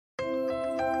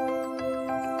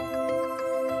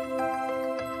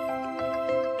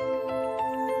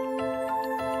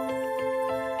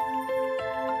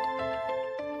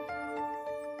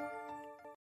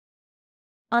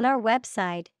On our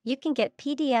website, you can get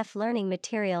PDF learning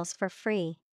materials for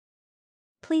free.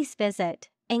 Please visit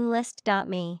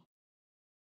englist.me.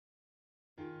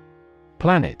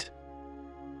 Planet.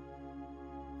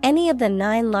 Any of the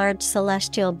 9 large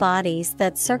celestial bodies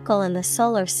that circle in the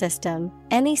solar system,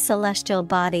 any celestial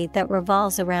body that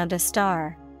revolves around a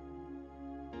star.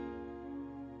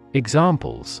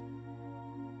 Examples: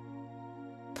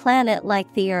 Planet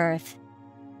like the Earth.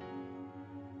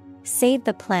 Save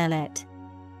the planet.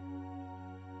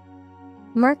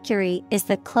 Mercury is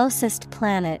the closest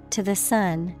planet to the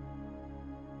Sun.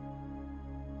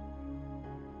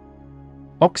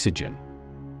 Oxygen.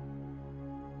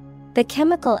 The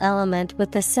chemical element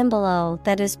with the symbol O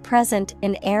that is present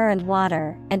in air and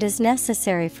water and is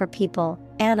necessary for people,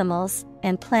 animals,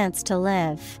 and plants to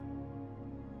live.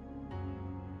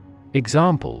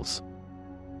 Examples: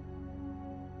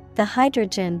 The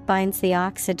hydrogen binds the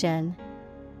oxygen.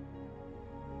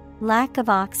 Lack of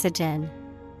oxygen.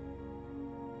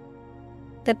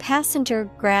 The passenger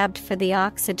grabbed for the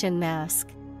oxygen mask.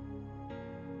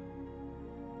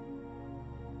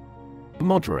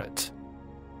 Moderate.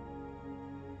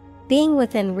 Being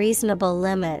within reasonable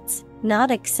limits,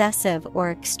 not excessive or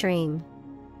extreme.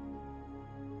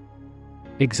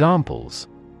 Examples: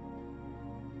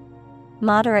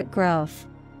 Moderate growth.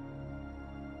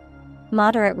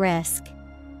 Moderate risk.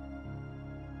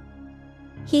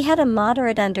 He had a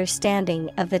moderate understanding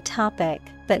of the topic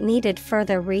but needed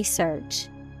further research.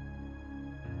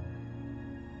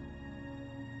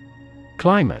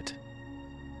 Climate.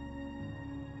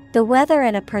 The weather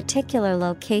in a particular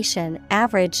location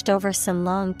averaged over some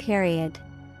long period.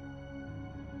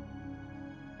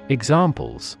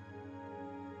 Examples: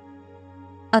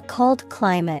 A cold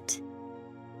climate.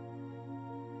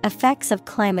 Effects of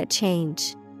climate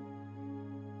change.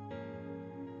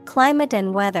 Climate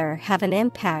and weather have an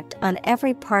impact on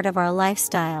every part of our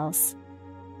lifestyles.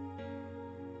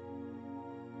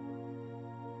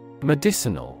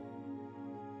 Medicinal.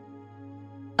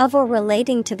 Of or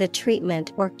relating to the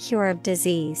treatment or cure of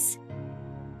disease.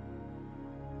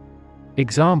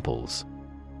 Examples: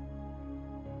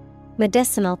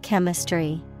 Medicinal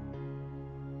chemistry.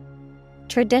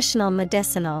 Traditional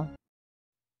medicinal.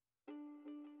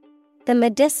 The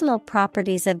medicinal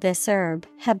properties of this herb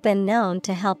have been known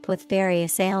to help with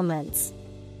various ailments.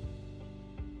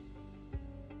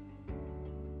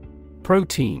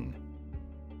 Protein.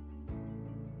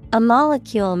 A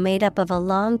molecule made up of a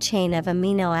long chain of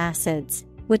amino acids,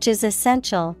 which is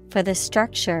essential for the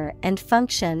structure and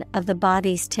function of the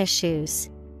body's tissues.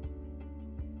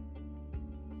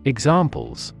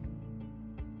 Examples: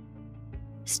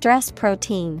 Stress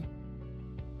protein.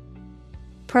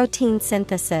 Protein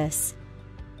synthesis.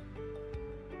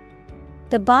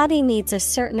 The body needs a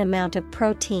certain amount of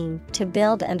protein to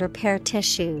build and repair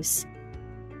tissues.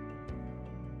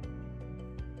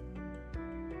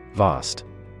 Vast.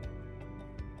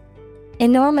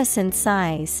 Enormous in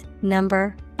size,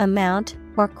 number, amount,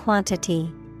 or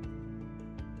quantity.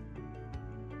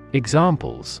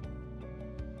 Examples: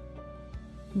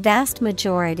 Vast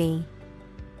majority.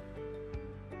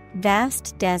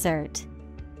 Vast desert.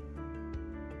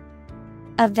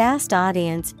 A vast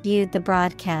audience viewed the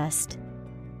broadcast.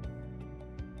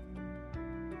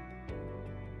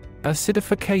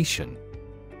 Acidification.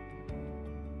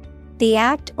 The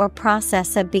act or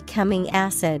process of becoming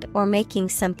acid or making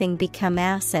something become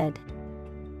acid.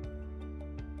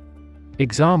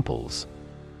 Examples: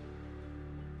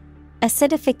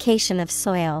 Acidification of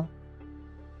soil.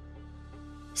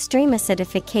 Stream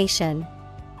acidification.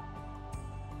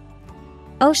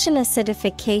 Ocean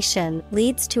acidification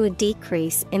leads to a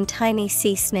decrease in tiny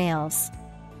sea snails.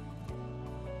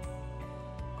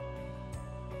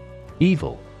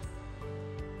 Evil.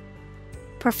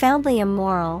 Profoundly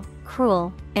immoral,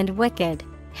 cruel, and wicked,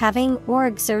 having or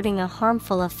exerting a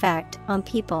harmful effect on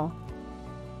people.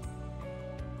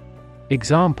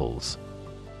 Examples: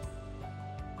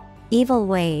 Evil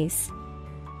ways.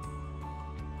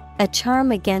 A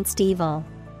charm against evil.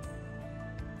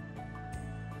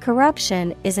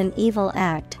 Corruption is an evil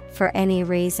act for any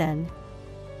reason.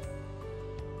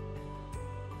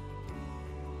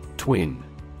 Twin.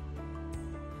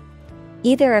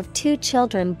 Either of 2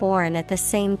 children born at the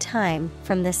same time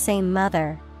from the same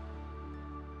mother.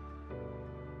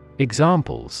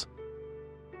 Examples: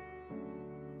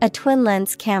 A twin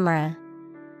lens camera.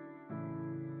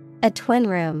 A twin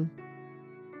room.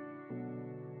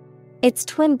 Its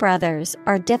twin brothers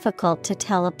are difficult to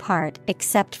tell apart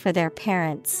except for their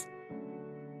parents.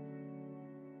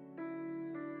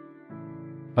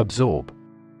 Absorb.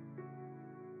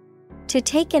 To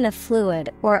take in a fluid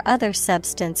or other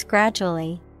substance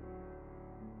gradually.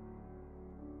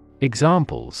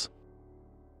 Examples: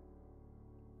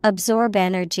 absorb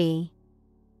energy,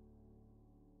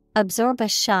 absorb a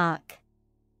shock.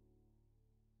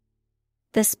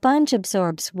 The sponge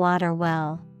absorbs water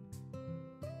well.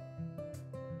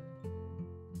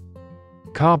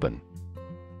 Carbon.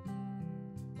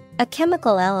 A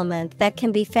chemical element that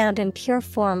can be found in pure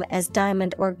form as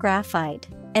diamond or graphite,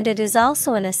 and it is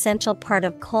also an essential part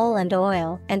of coal and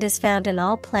oil and is found in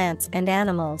all plants and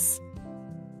animals.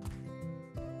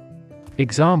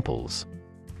 Examples: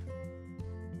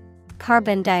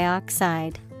 carbon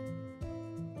dioxide,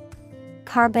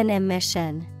 carbon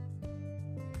emission.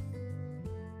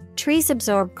 Trees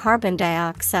absorb carbon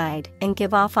dioxide and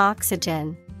give off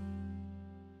oxygen.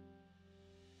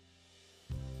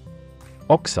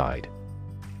 Oxide.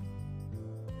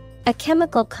 A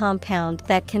chemical compound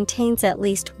that contains at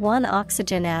least one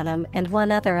oxygen atom and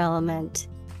one other element.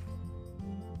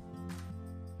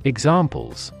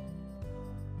 Examples: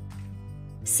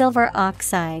 silver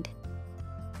oxide,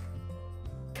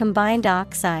 combined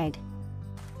oxide.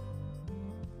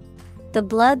 The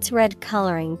blood's red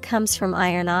coloring comes from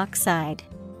iron oxide.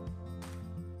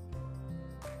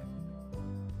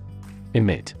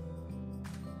 Emit.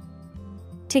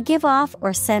 To give off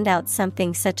or send out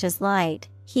something such as light,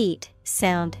 heat,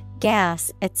 sound,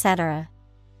 gas, etc.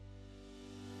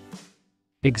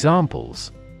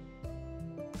 Examples: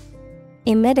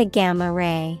 emit a gamma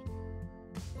ray,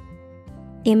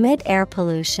 emit air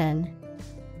pollution.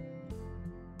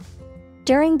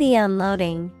 During the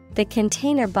unloading, the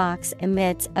container box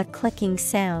emits a clicking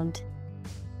sound.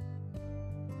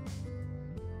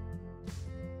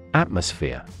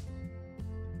 Atmosphere.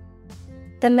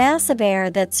 The mass of air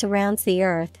that surrounds the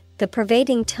earth, the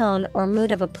pervading tone or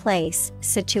mood of a place,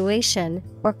 situation,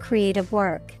 or creative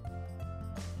work.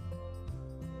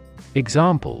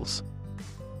 Examples: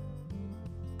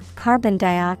 carbon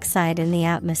dioxide in the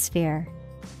atmosphere,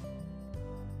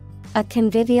 a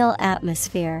convivial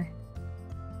atmosphere.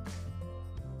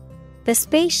 The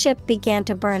spaceship began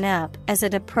to burn up as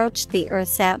it approached the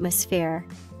Earth's atmosphere.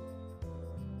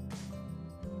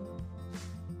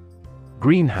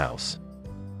 Greenhouse.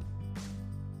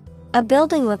 A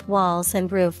building with walls and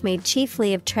roof made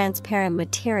chiefly of transparent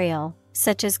material,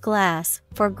 such as glass,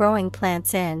 for growing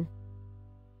plants in.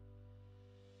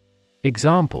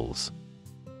 Examples: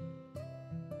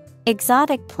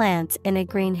 exotic plants in a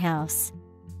greenhouse,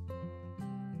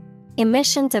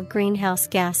 emissions of greenhouse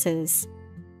gases.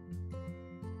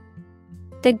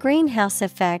 The greenhouse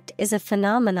effect is a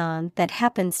phenomenon that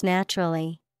happens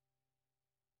naturally.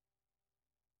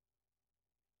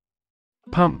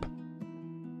 Pump.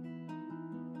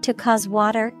 To cause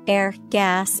water, air,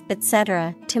 gas,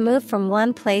 etc. to move from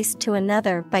one place to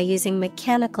another by using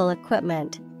mechanical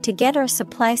equipment, to get or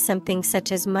supply something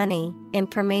such as money,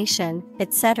 information,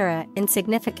 etc. in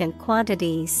significant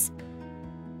quantities.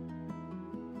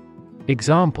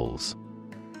 Examples: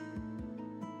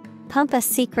 pump a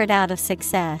secret out of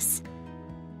success,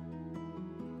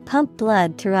 pump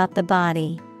blood throughout the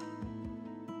body.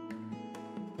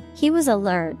 He was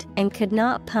alert and could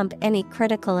not pump any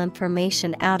critical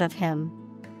information out of him.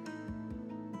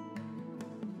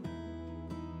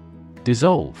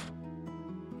 Dissolve.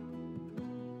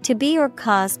 To be or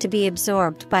cause to be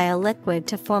absorbed by a liquid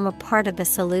to form a part of the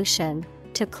solution,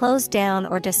 to close down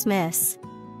or dismiss.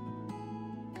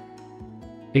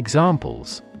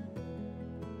 Examples: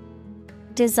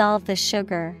 dissolve the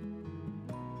sugar,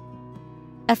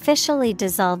 officially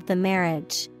dissolve the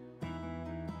marriage.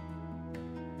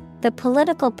 The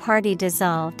political party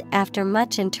dissolved after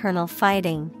much internal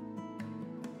fighting.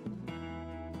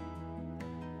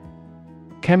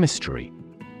 Chemistry.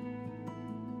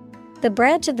 The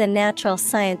branch of the natural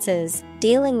sciences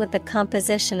dealing with the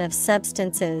composition of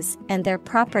substances and their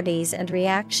properties and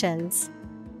reactions.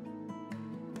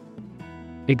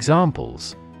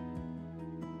 Examples: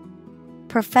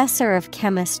 professor of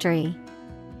chemistry,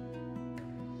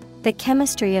 the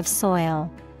chemistry of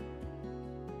soil.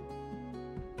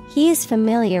 He is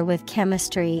familiar with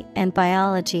chemistry and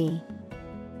biology.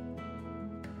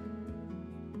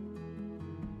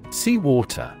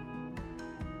 Seawater.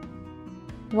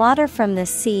 Water from the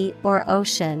sea or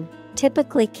ocean,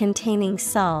 typically containing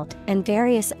salt and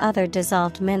various other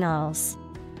dissolved minerals.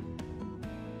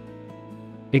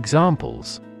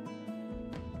 Examples: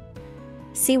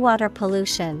 seawater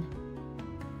pollution,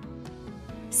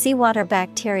 seawater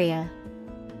bacteria.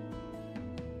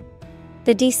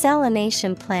 The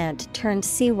desalination plant turned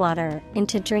seawater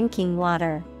into drinking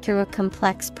water through a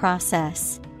complex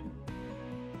process.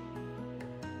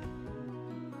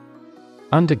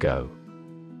 Undergo.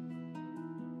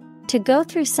 To go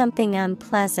through something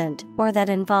unpleasant or that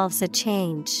involves a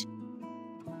change.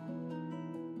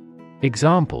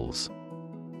 Examples: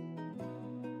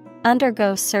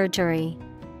 undergo surgery,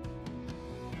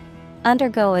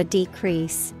 undergo a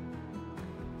decrease.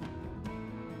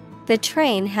 The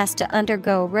train has to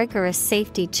undergo rigorous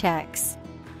safety checks.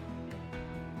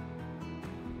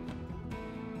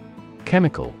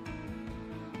 Chemical.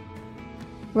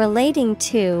 Relating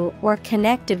to or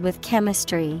connected with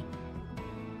chemistry.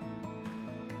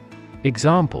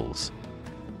 Examples: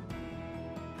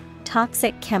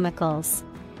 toxic chemicals,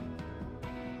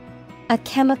 a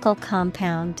chemical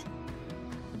compound.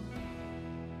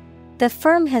 The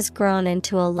firm has grown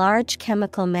into a large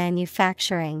chemical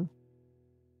manufacturing.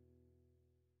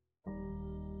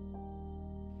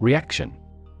 Reaction.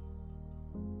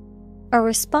 A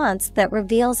response that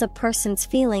reveals a person's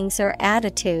feelings or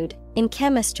attitude. In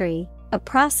chemistry, a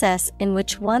process in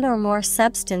which one or more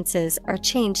substances are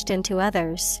changed into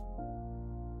others.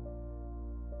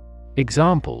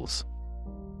 Examples: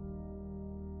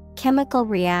 chemical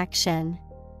reaction,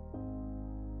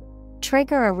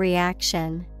 trigger a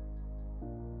reaction.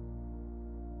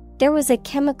 There was a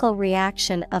chemical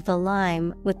reaction of the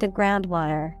lime with the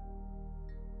groundwater.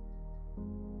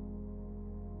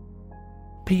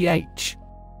 pH.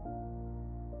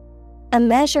 A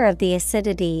measure of the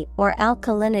acidity or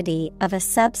alkalinity of a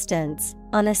substance,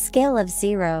 on a scale of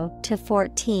 0 to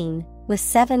 14, with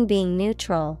 7 being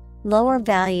neutral, lower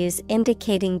values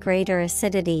indicating greater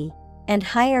acidity, and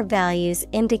higher values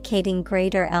indicating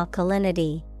greater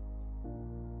alkalinity.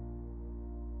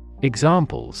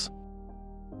 Examples: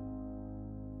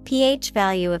 pH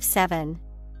value of 7.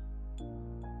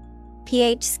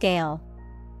 pH scale.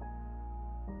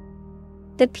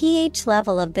 The pH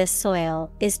level of this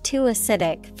soil is too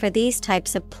acidic for these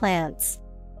types of plants.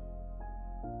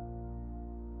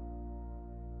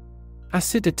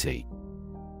 Acidity.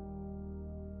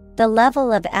 The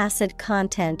level of acid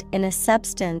content in a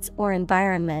substance or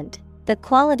environment, the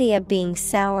quality of being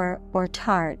sour or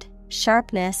tart,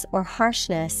 sharpness or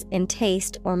harshness in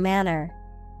taste or manner.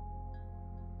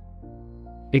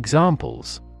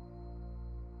 Examples: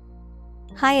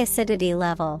 high acidity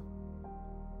level.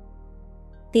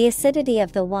 The acidity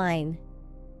of the wine.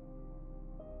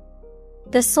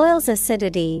 The soil's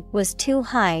acidity was too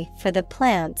high for the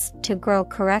plants to grow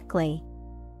correctly.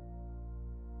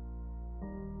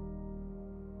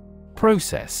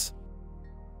 Process.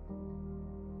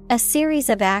 A series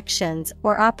of actions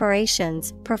or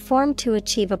operations performed to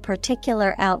achieve a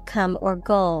particular outcome or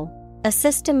goal. A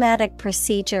systematic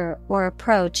procedure or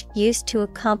approach used to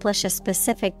accomplish a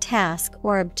specific task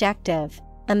or objective.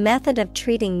 A method of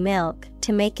treating milk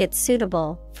to make it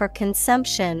suitable for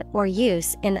consumption or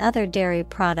use in other dairy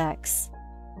products.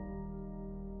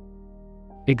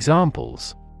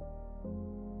 Examples: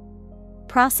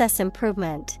 process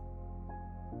improvement,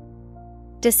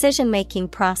 decision-making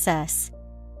process.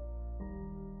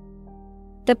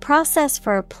 The process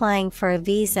for applying for a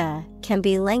visa can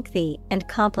be lengthy and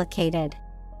complicated.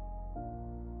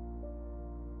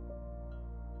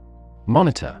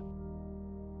 Monitor.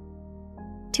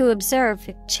 To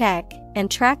observe, check, and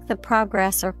track the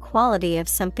progress or quality of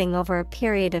something over a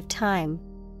period of time.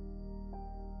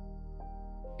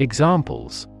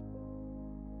 Examples: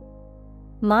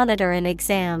 monitor an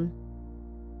exam.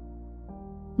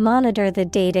 Monitor the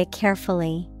data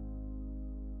carefully.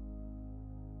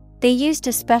 They used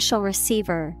a special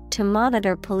receiver to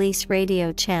monitor police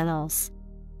radio channels.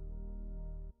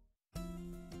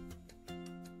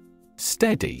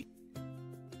 Steady.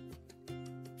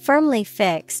 Firmly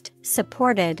fixed,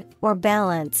 supported, or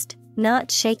balanced, not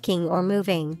shaking or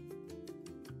moving.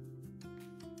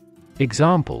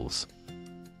 Examples: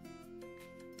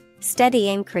 steady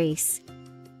increase.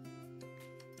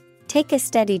 Take a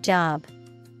steady job.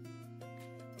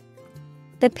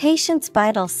 The patient's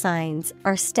vital signs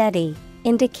are steady,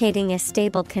 indicating a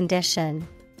stable condition.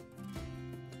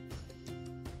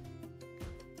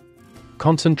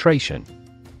 Concentration.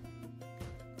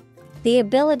 The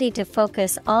ability to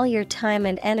focus all your time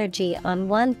and energy on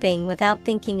one thing without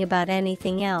thinking about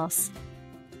anything else.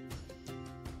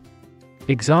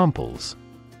 Examples: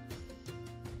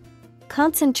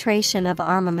 concentration of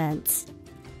armaments.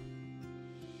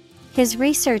 His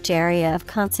research area of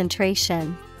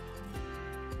concentration.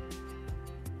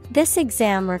 This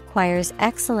exam requires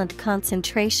excellent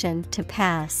concentration to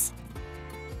pass.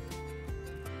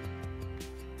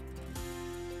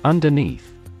 Underneath.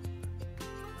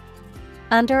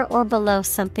 Under or below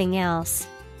something else.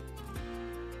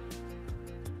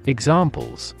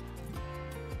 Examples: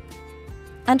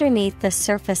 underneath the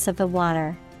surface of the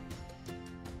water.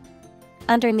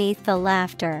 Underneath the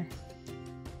laughter.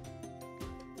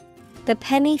 The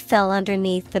penny fell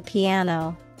underneath the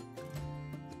piano.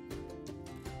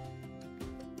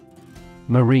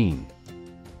 Marine.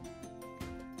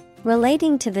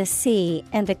 Relating to the sea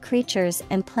and the creatures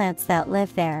and plants that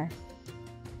live there.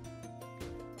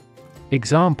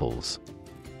 Examples: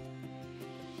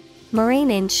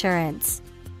 marine insurance,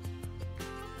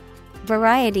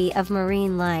 variety of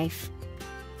marine life.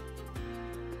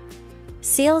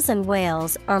 Seals and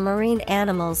whales are marine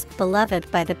animals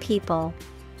beloved by the people.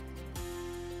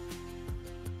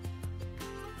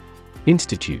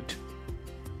 Institute.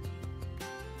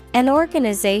 An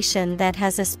organization that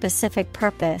has a specific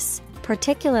purpose,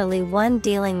 particularly one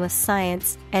dealing with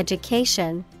science,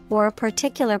 education, or a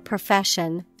particular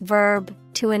profession. Verb,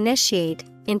 to initiate,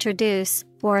 introduce,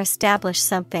 or establish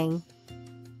something.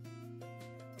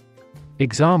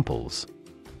 Examples: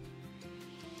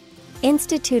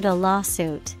 institute a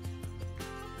lawsuit,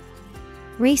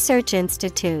 research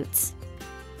institutes.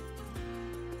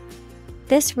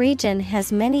 This region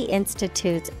has many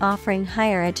institutes offering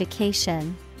higher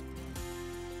education.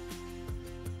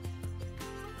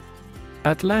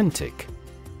 Atlantic.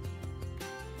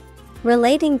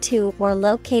 Relating to or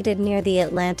located near the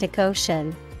Atlantic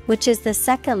Ocean, which is the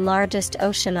second largest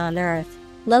ocean on Earth,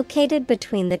 located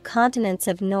between the continents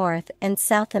of North and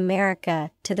South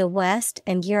America to the west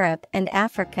and Europe and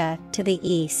Africa to the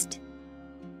east.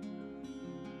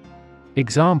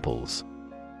 Examples: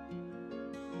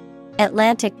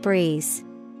 Atlantic breeze,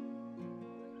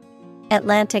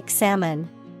 Atlantic salmon.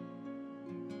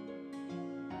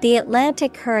 The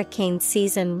Atlantic hurricane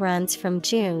season runs from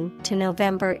June to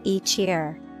November each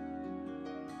year.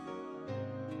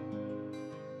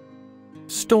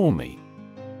 Stormy.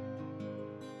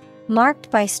 Marked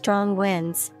by strong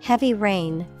winds, heavy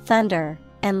rain, thunder,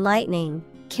 and lightning,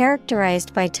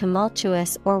 characterized by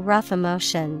tumultuous or rough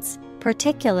emotions,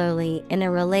 particularly in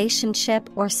a relationship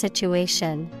or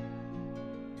situation.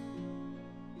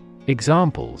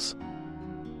 Examples: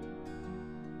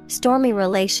 stormy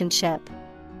relationship,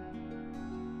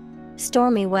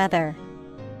 stormy weather.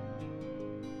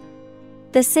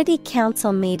 The city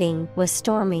council meeting was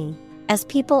stormy, as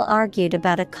people argued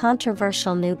about a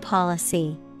controversial new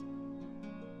policy.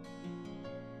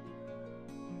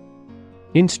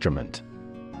 Instrument.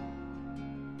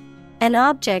 An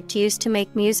object used to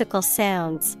make musical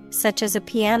sounds, such as a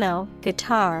piano,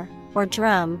 guitar, or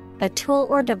drum, a tool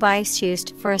or device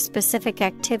used for a specific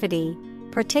activity,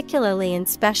 particularly in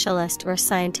specialist or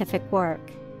scientific work.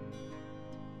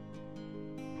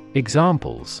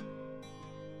 Examples: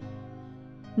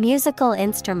 musical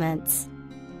instruments,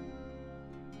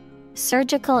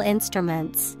 surgical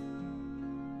instruments.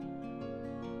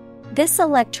 This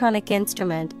electronic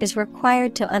instrument is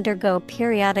required to undergo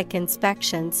periodic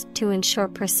inspections to ensure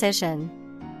precision.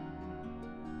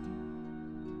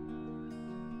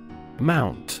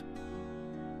 Mount.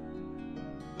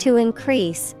 To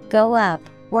increase, go up,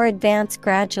 or advance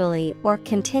gradually or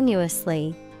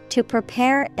continuously. To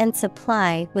prepare and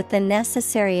supply with the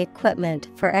necessary equipment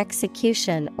for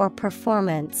execution or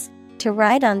performance. To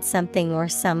ride on something or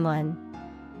someone.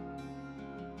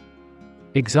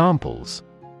 Examples: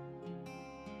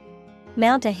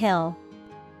 mount a hill,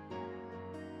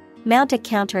 mount a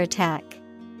counterattack.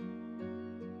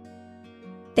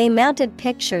 They mounted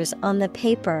pictures on the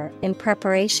paper in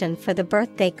preparation for the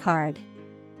birthday card.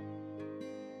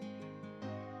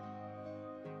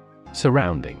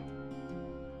 Surrounding.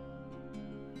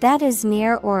 That is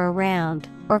near or around,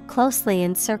 or closely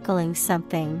encircling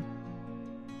something.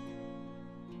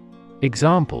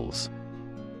 Examples: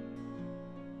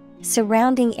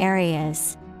 surrounding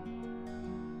areas.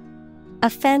 A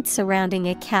fence surrounding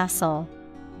a castle.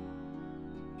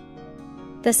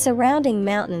 The surrounding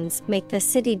mountains make the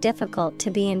city difficult to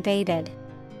be invaded.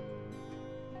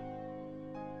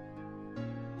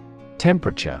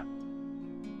 Temperature.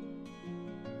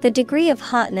 The degree of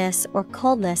hotness or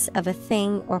coldness of a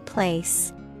thing or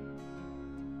place.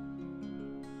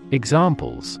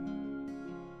 Examples: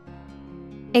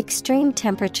 extreme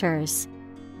temperatures.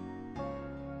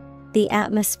 The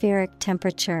atmospheric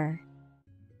temperature.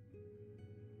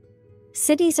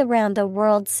 Cities around the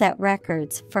world set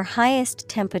records for highest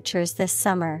temperatures this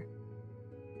summer.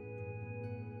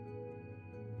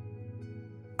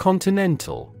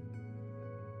 Continental.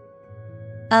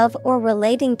 Of or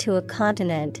relating to a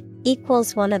continent,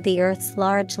 equals one of the Earth's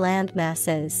large land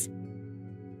masses.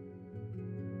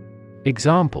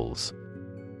 Examples: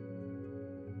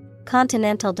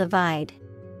 continental divide.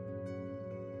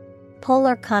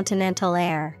 Polar continental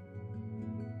air.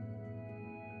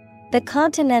 The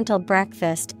continental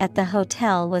breakfast at the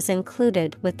hotel was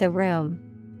included with the room.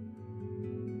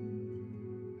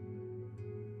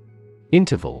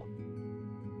 Interval.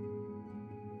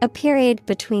 A period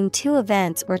between two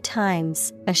events or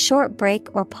times, a short break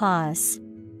or pause.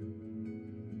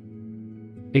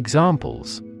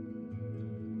 Examples: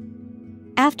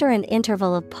 After an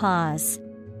interval of pause.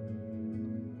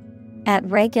 At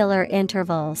regular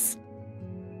intervals.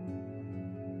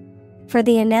 For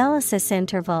the analysis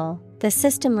interval, the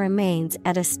system remains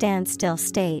at a standstill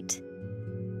state.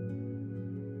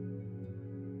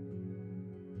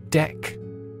 Deck.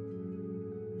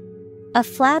 A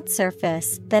flat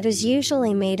surface that is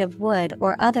usually made of wood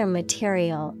or other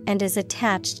material and is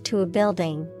attached to a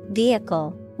building,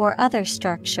 vehicle, or other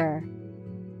structure.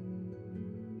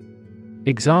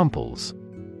 Examples: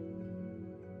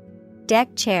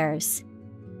 Deck chairs.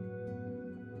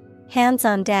 Hands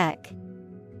on deck.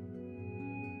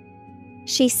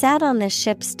 She sat on the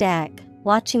ship's deck,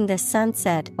 watching the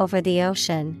sunset over the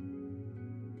ocean.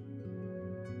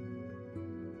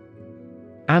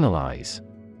 Analyze.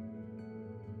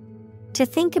 To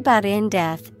think about in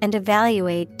depth and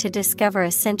evaluate to discover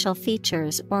essential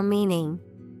features or meaning.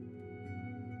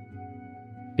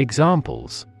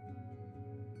 Examples: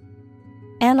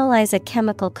 Analyze a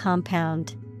chemical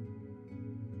compound.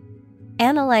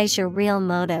 Analyze your real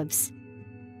motives.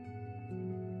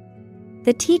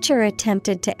 The teacher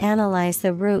attempted to analyze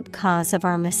the root cause of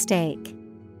our mistake.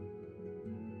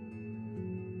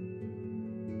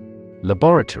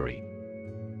 Laboratory.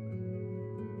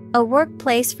 A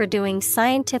workplace for doing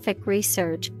scientific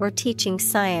research or teaching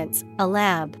science, a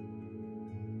lab.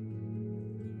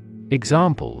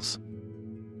 Examples: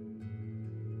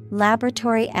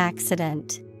 Laboratory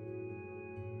accident.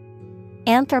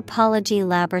 Anthropology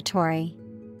laboratory.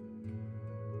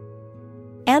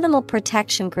 Animal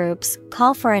protection groups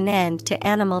call for an end to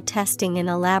animal testing in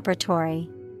a laboratory.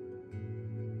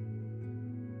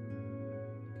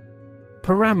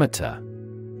 Parameter.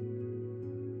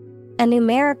 A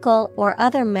numerical or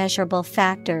other measurable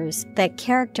factors that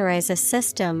characterize a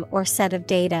system or set of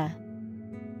data.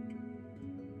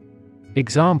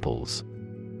 Examples: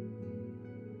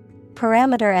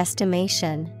 Parameter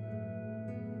estimation.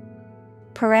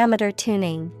 Parameter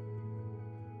tuning.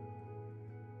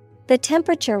 The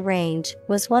temperature range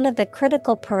was one of the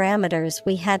critical parameters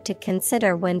we had to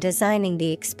consider when designing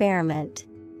the experiment.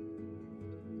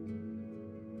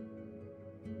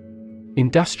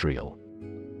 Industrial.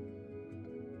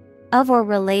 Of or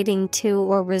relating to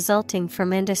or resulting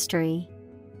from industry.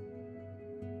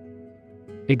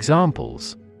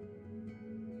 Examples: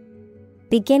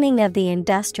 Beginning of the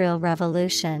Industrial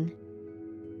Revolution.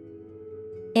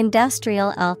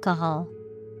 Industrial alcohol.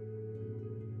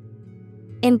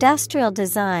 Industrial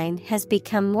design has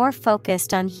become more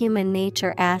focused on human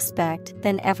nature aspect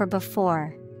than ever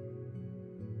before.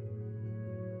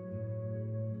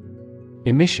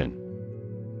 Emission.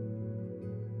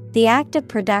 The act of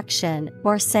production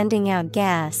or sending out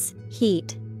gas,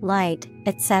 heat, light,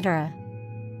 etc.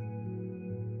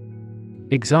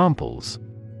 Examples: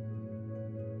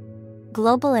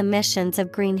 Global emissions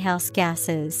of greenhouse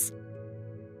gases.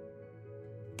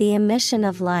 The emission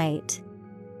of light.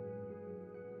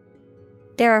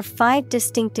 There are 5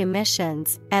 distinct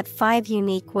emissions at 5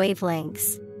 unique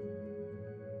wavelengths.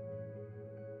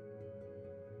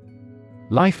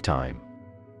 Lifetime.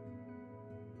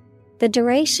 The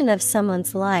duration of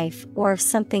someone's life or of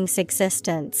something's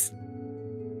existence.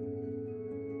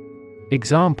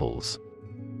 Examples: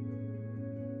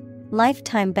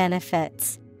 Lifetime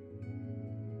benefits.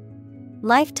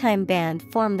 Lifetime ban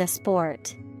formed the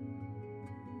sport.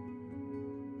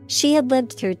 She had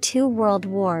lived through 2 world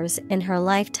wars in her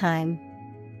lifetime.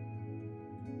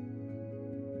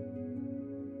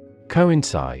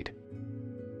 Coincide.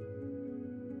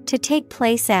 To take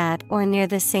place at or near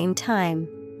the same time.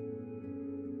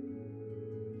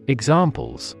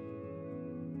 Examples: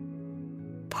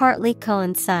 Partly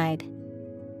coincide.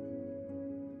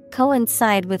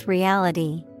 Coincide with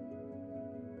reality.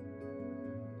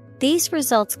 These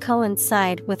results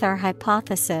coincide with our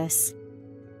hypothesis.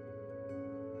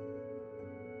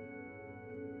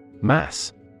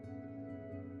 Mass.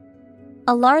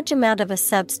 A large amount of a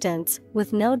substance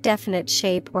with no definite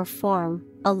shape or form,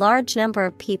 a large number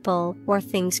of people or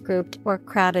things grouped or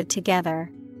crowded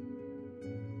together.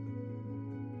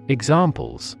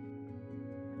 Examples: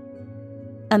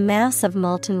 A mass of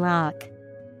molten rock.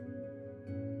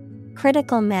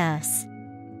 Critical mass.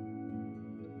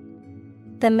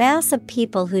 The mass of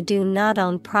people who do not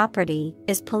own property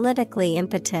is politically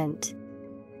impotent.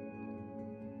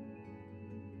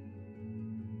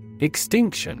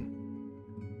 Extinction.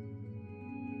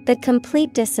 The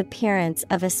complete disappearance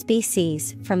of a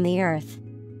species from the earth.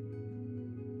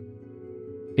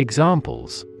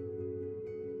 Examples: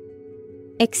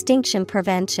 Extinction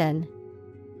prevention.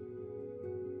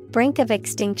 Brink of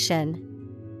extinction.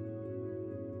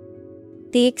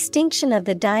 The extinction of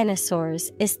the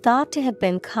dinosaurs is thought to have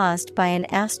been caused by an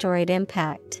asteroid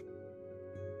impact.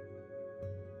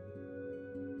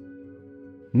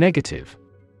 Negative.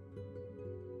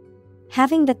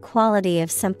 Having the quality of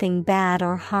something bad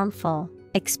or harmful,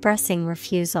 expressing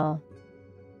refusal.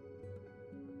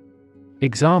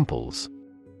 Examples: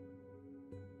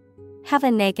 Have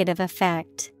a negative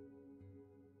effect.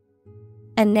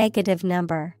 A negative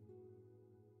number.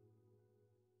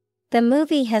 The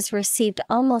movie has received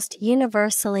almost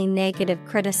universally negative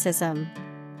criticism.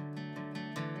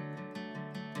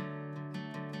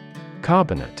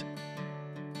 Carbonate.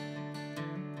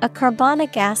 A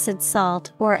carbonic acid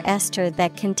salt or ester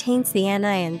that contains the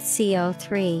anion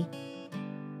CO3.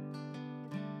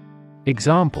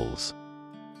 Examples: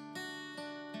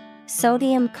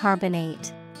 Sodium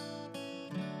carbonate.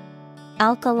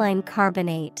 Alkaline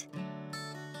carbonate.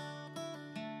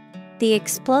 The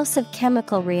explosive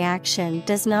chemical reaction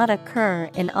does not occur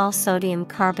in all sodium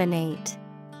carbonate.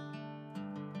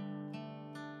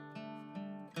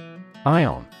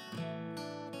 Ion.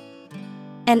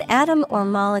 An atom or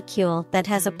molecule that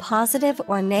has a positive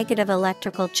or negative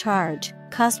electrical charge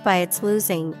caused by its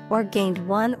losing or gained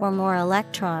one or more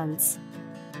electrons.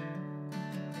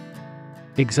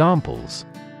 Examples: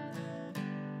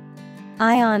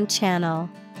 Ion channel.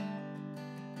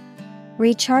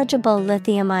 Rechargeable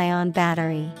lithium-ion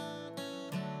battery.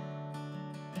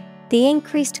 The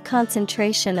increased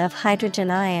concentration of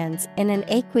hydrogen ions in an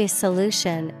aqueous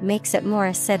solution makes it more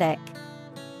acidic.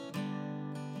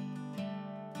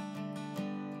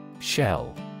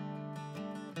 Shell.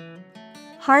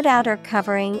 Hard outer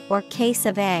covering or case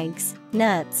of eggs,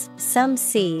 nuts, some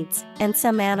seeds, and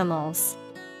some animals.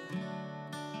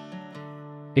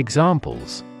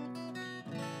 Examples: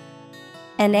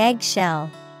 An egg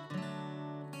shell.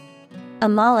 A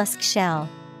mollusk shell.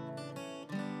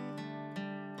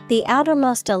 The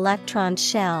outermost electron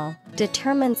shell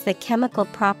determines the chemical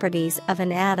properties of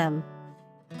an atom.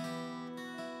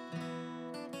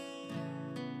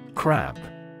 Crab.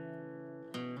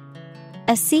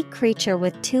 A sea creature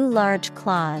with two large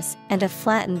claws and a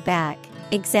flattened back.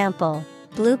 Example: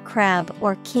 blue crab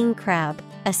or king crab,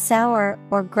 a sour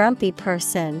or grumpy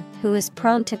person who is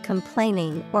prone to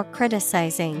complaining or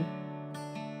criticizing.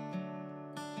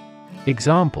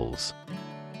 Examples: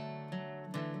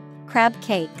 Crab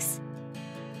cakes.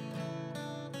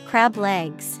 Crab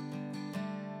legs.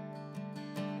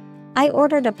 I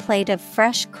ordered a plate of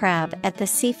fresh crab at the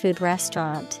seafood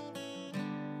restaurant.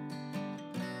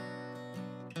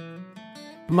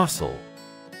 Mussel.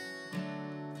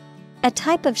 A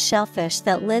type of shellfish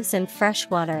that lives in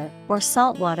freshwater or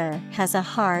saltwater, has a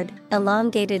hard,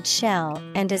 elongated shell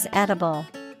and is edible.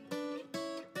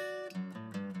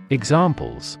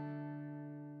 Examples: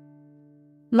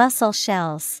 Mussel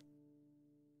shells.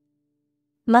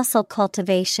 Mussel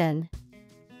cultivation.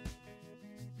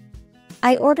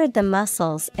 I ordered the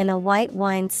mussels in a white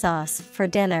wine sauce for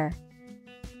dinner.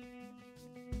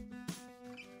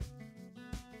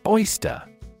 Oyster.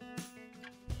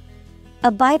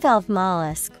 A bivalve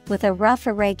mollusk with a rough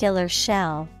irregular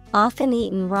shell, often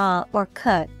eaten raw or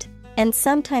cooked, and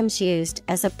sometimes used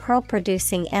as a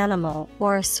pearl-producing animal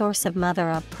or a source of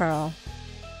mother-of-pearl.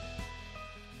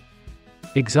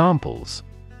 Examples: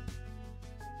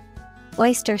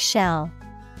 Oyster shell.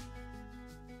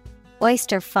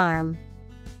 Oyster farm.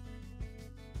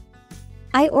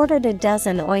 I ordered a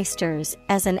dozen oysters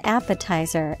as an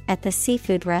appetizer at the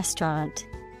seafood restaurant.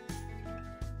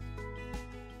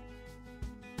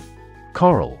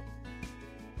 Coral.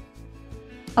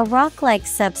 A rock-like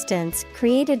substance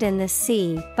created in the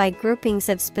sea by groupings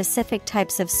of specific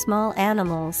types of small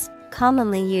animals,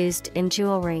 commonly used in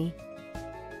jewelry.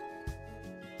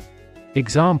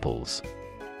 Examples: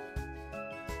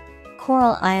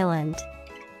 Coral island.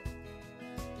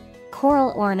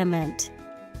 Coral ornament.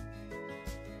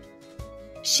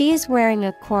 She is wearing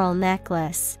a coral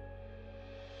necklace.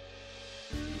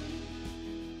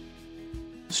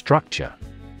 Structure.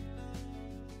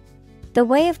 The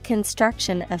way of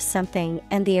construction of something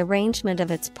and the arrangement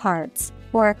of its parts,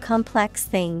 or a complex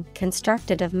thing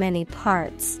constructed of many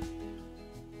parts.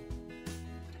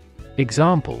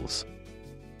 Examples: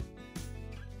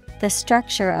 The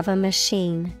structure of a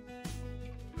machine.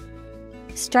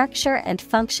 Structure and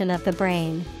function of the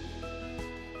brain.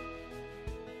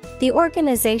 The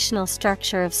organizational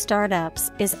structure of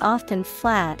startups is often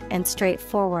flat and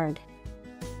straightforward.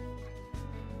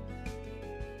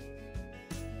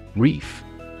 Reef.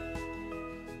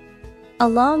 A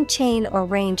long chain or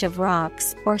range of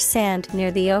rocks or sand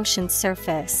near the ocean's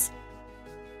surface.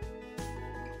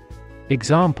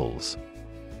 Examples: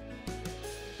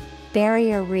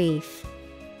 barrier reef.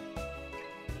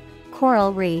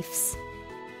 Coral reefs.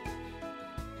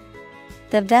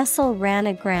 The vessel ran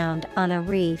aground on a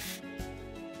reef.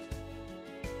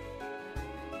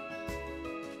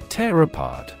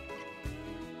 Pteropod.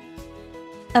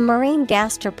 A marine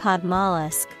gastropod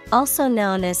mollusk, also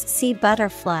known as sea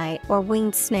butterfly or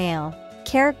winged snail,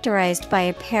 characterized by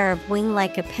a pair of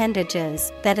wing-like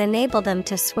appendages that enable them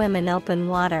to swim in open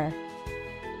water.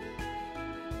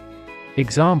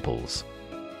 Examples: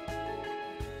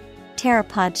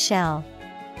 Pteropod shell.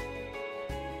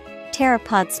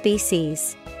 Pteropod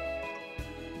species.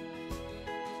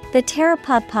 The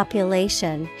pteropod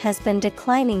population has been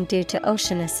declining due to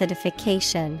ocean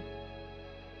acidification.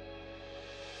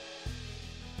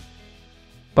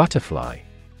 Butterfly.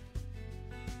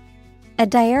 A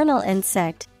diurnal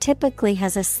insect typically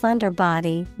has a slender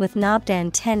body with knobbed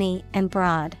antennae and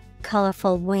broad,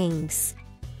 colorful wings.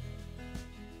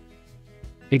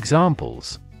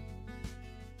 Examples: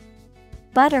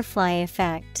 Butterfly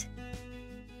effect.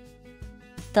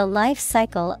 The life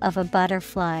cycle of a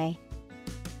butterfly.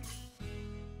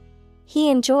 He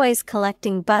enjoys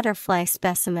collecting butterfly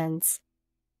specimens.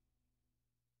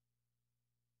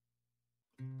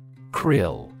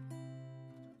 Krill.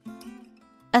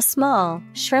 A small,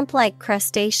 shrimp-like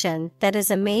crustacean that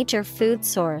is a major food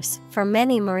source for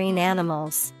many marine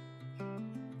animals.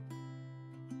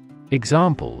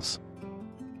 Examples: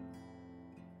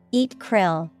 Eat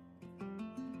krill.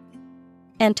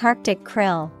 Antarctic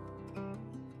krill.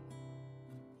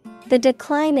 The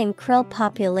decline in krill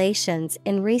populations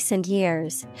in recent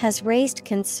years has raised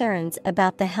concerns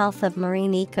about the health of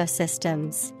marine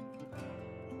ecosystems.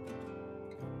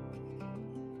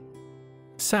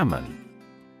 Salmon.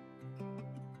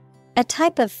 A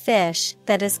type of fish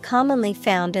that is commonly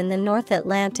found in the North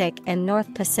Atlantic and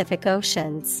North Pacific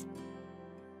Oceans.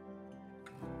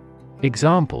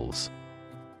 Examples: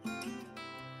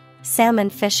 Salmon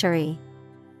fishery.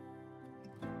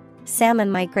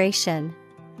 Salmon migration.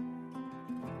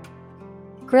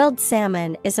 Grilled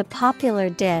salmon is a popular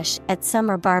dish at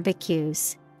summer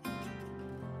barbecues.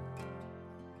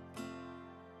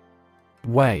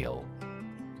 Whale.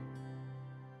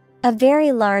 A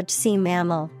very large sea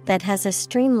mammal that has a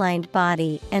streamlined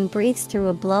body and breathes through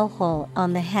a blowhole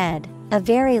on the head. A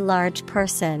very large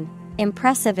person,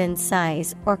 impressive in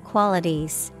size or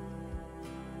qualities.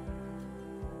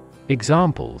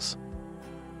 Examples: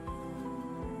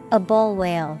 A bull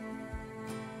whale.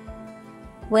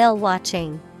 Whale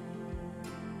watching.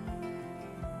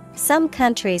 Some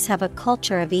countries have a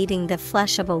culture of eating the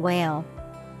flesh of a whale.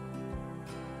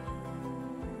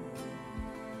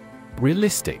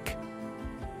 Realistic.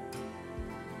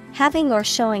 Having or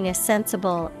showing a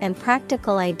sensible and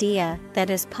practical idea that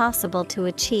is possible to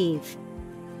achieve.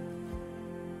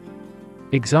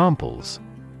 Examples: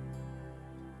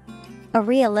 A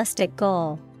realistic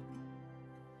goal.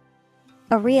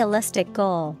 A realistic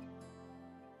goal.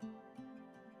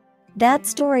 That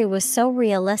story was so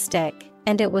realistic,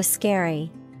 and it was scary.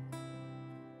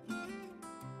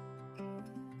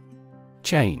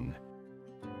 Chain.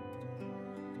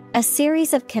 A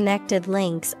series of connected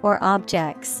links or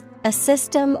objects, a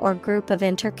system or group of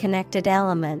interconnected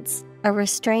elements, a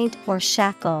restraint or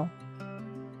shackle.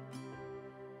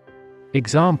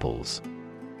 Examples: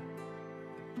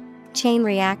 Chain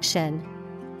reaction.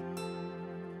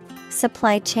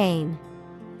 Supply chain.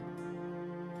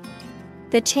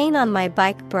 The chain on my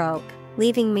bike broke,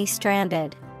 leaving me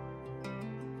stranded.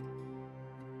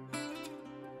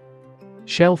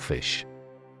 Shellfish.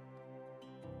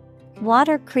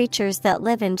 Water creatures that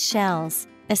live in shells,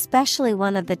 especially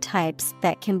one of the types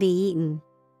that can be eaten.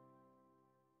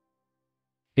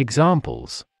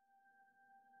 Examples: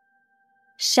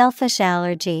 Shellfish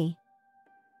allergy.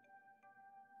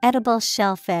 Edible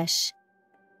shellfish.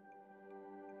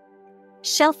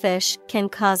 Shellfish can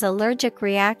cause allergic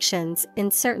reactions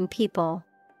in certain people.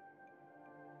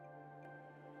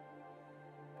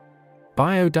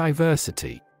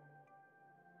 Biodiversity.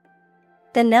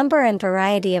 The number and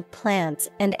variety of plants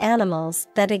and animals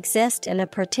that exist in a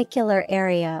particular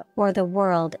area or the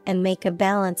world and make a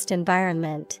balanced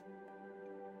environment.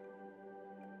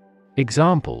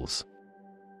 Examples: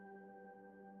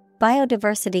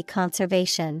 Biodiversity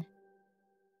conservation.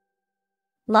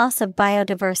 Loss of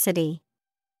biodiversity.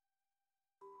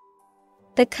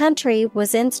 The country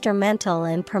was instrumental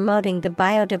in promoting the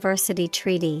Biodiversity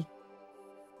Treaty.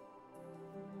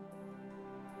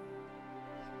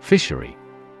 Fishery.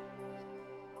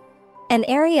 An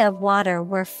area of water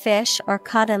where fish are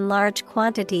caught in large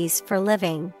quantities for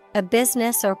living, a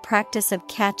business or practice of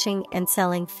catching and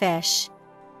selling fish.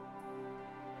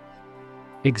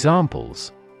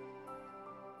 Examples: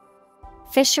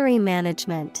 Fishery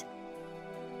management.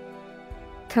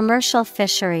 Commercial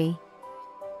fishery.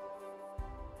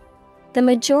 The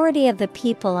majority of the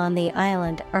people on the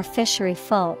island are fishery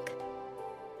folk.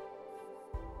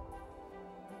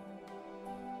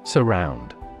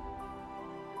 Surround.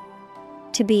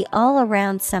 To be all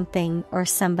around something or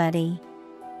somebody.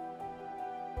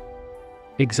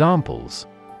 Examples: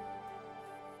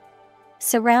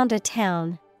 surround a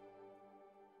town.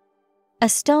 A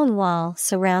stone wall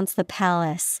surrounds the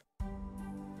palace.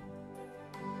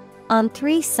 On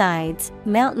 3 sides,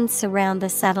 mountains surround the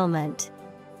settlement.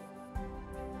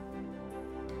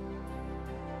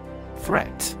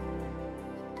 Threat.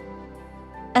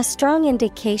 A strong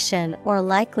indication or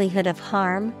likelihood of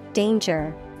harm,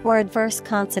 danger, or adverse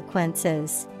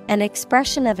consequences. An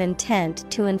expression of intent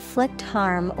to inflict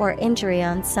harm or injury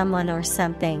on someone or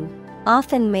something,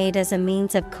 often made as a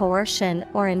means of coercion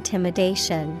or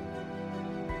intimidation.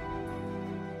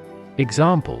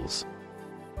 Examples: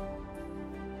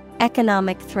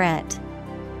 economic threat.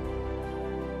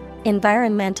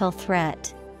 Environmental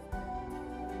threat.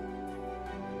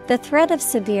 The threat of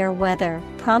severe weather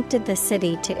prompted the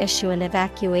city to issue an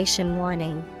evacuation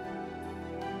warning.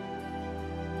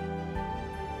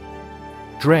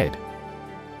 Dread.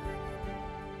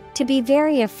 To be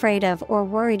very afraid of or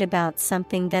worried about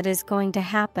something that is going to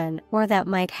happen or that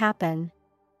might happen.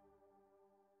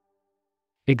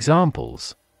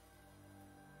 Examples: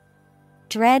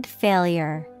 dread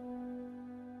failure.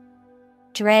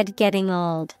 Dread getting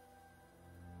old.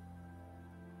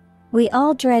 We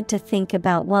all dread to think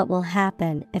about what will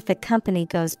happen if the company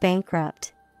goes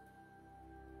bankrupt.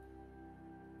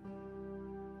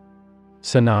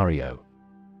 Scenario.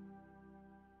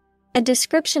 A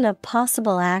description of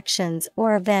possible actions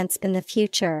or events in the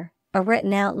future, a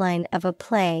written outline of a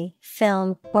play,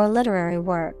 film, or literary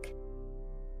work.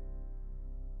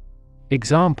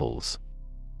 Examples: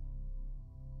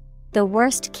 the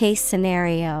worst case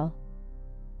scenario.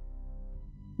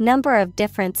 Number of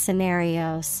different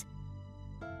scenarios.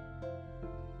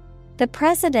 The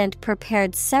president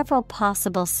prepared several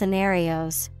possible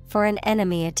scenarios for an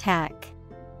enemy attack.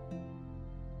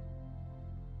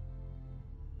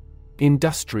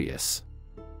 Industrious.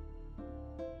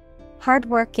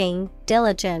 Hardworking,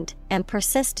 diligent, and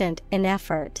persistent in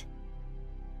effort.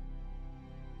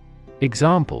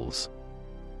 Examples: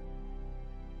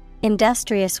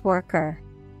 industrious worker.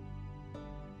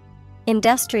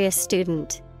 Industrious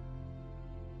student.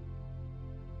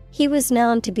 He was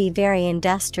known to be very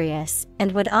industrious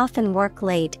and would often work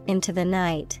late into the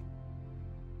night.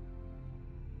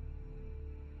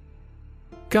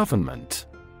 Government.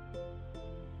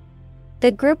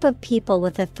 The group of people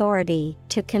with authority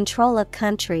to control a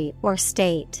country or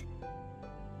state.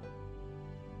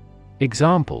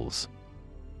 Examples: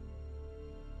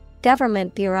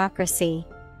 government bureaucracy.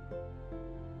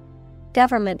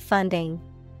 Government funding.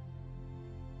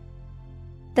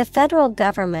 The federal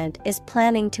government is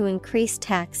planning to increase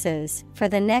taxes for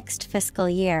the next fiscal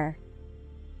year.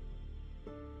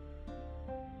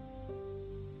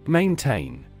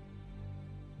 Maintain.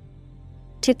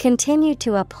 To continue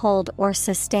to uphold or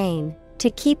sustain, to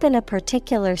keep in a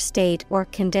particular state or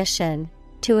condition,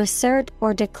 to assert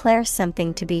or declare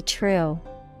something to be true.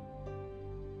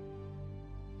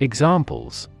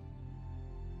 Examples: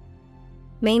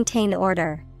 maintain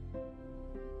order.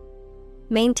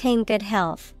 Maintain good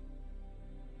health.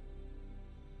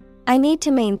 I need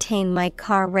to maintain my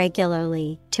car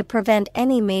regularly to prevent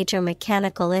any major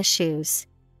mechanical issues.